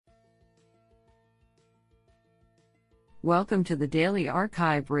Welcome to the Daily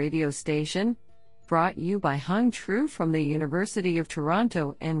Archive radio station, brought you by Hung Tru from the University of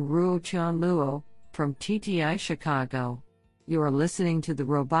Toronto and Ruo Chun Luo from TTI Chicago. You are listening to the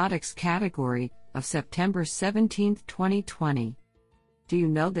Robotics category of September 17, 2020. Do you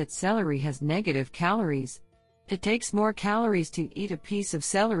know that celery has negative calories? It takes more calories to eat a piece of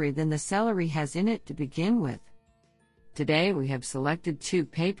celery than the celery has in it to begin with. Today we have selected 2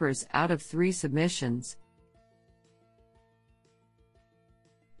 papers out of 3 submissions.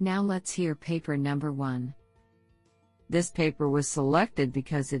 Now let's hear paper number 1. This paper was selected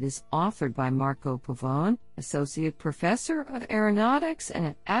because it is authored by Marco Pavone, Associate Professor of Aeronautics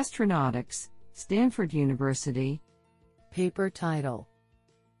and Astronautics, Stanford University. Paper title: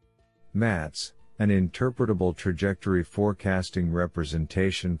 MATS, an interpretable trajectory forecasting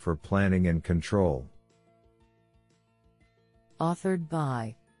representation for planning and control. Authored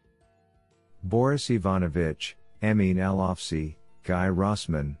by Boris Ivanovich, Emin Elofsy, Guy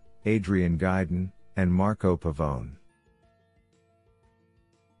Rossman, Adrian Gaiden, and Marco Pavone.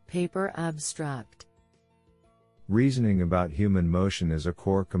 Paper abstract: Reasoning about human motion is a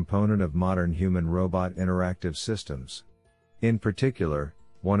core component of modern human-robot interactive systems. In particular,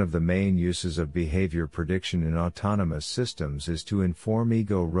 one of the main uses of behavior prediction in autonomous systems is to inform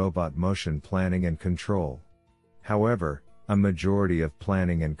ego-robot motion planning and control. However, a majority of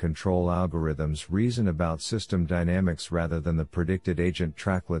planning and control algorithms reason about system dynamics rather than the predicted agent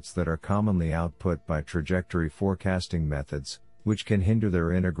tracklets that are commonly output by trajectory forecasting methods, which can hinder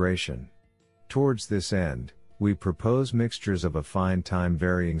their integration. Towards this end, we propose mixtures of affine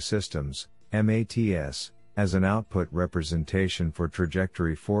time-varying systems, MATS, as an output representation for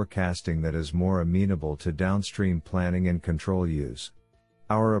trajectory forecasting that is more amenable to downstream planning and control use.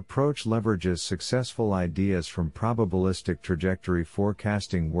 Our approach leverages successful ideas from probabilistic trajectory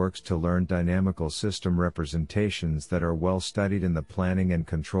forecasting works to learn dynamical system representations that are well studied in the planning and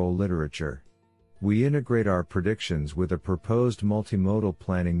control literature. We integrate our predictions with a proposed multimodal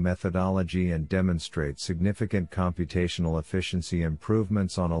planning methodology and demonstrate significant computational efficiency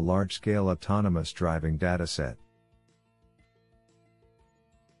improvements on a large-scale autonomous driving dataset.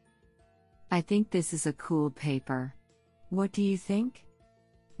 I think this is a cool paper. What do you think?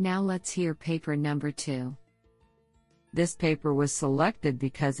 Now let's hear paper number 2. This paper was selected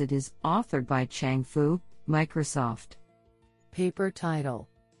because it is authored by Chang Fu, Microsoft. Paper title: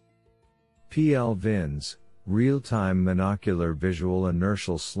 PL-VINS, Real-Time Monocular Visual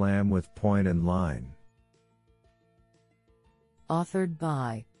Inertial Slam with Point and Line. Authored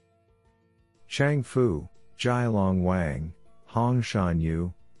by Chang Fu, Jialong Wang, Hong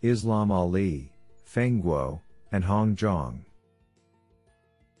Shanyu, Islam Ali, Feng Guo, and Hong Zhang.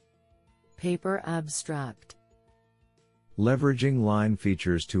 Paper abstract: Leveraging line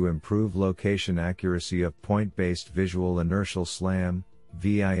features to improve location accuracy of point-based visual inertial SLAM,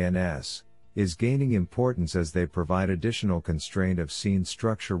 VINS, is gaining importance as they provide additional constraint of scene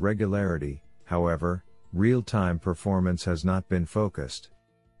structure regularity. However, real-time performance has not been focused.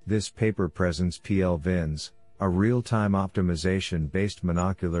 This paper presents PL-VINS, a real-time optimization-based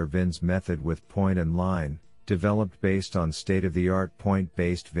monocular VINS method with point and line, developed based on state-of-the-art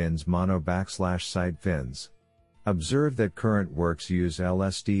point-based VINS mono-site VINS. Observe that current works use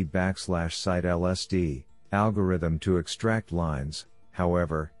LSD-site LSD algorithm to extract lines.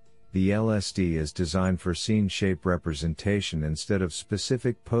 However, the LSD is designed for scene shape representation instead of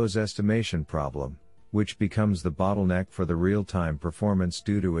specific pose estimation problem, which becomes the bottleneck for the real-time performance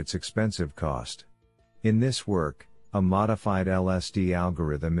due to its expensive cost. In this work, a modified LSD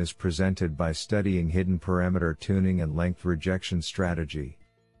algorithm is presented by studying hidden parameter tuning and length rejection strategy.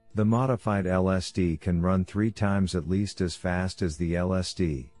 The modified LSD can run 3 times at least as fast as the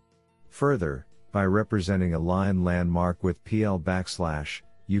LSD. Further, by representing a line landmark with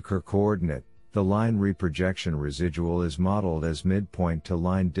PL/UCR coordinate, the line reprojection residual is modeled as midpoint to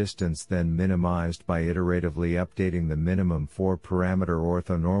line distance, then minimized by iteratively updating the minimum 4-parameter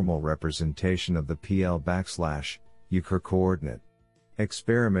orthonormal representation of the PL/UCR coordinate.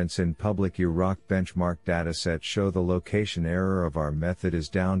 Experiments in public UROC benchmark dataset show the location error of our method is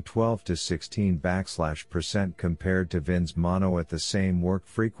down 12 to 16% compared to VINS mono at the same work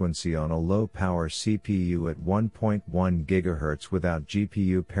frequency on a low-power CPU at 1.1 GHz without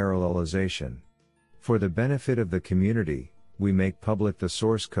GPU parallelization. For the benefit of the community, we make public the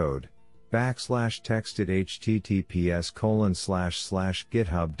source code, /text at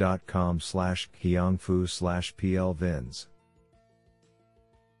https://github.com/hyongfu/plvins.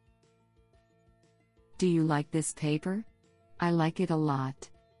 Do you like this paper? I like it a lot.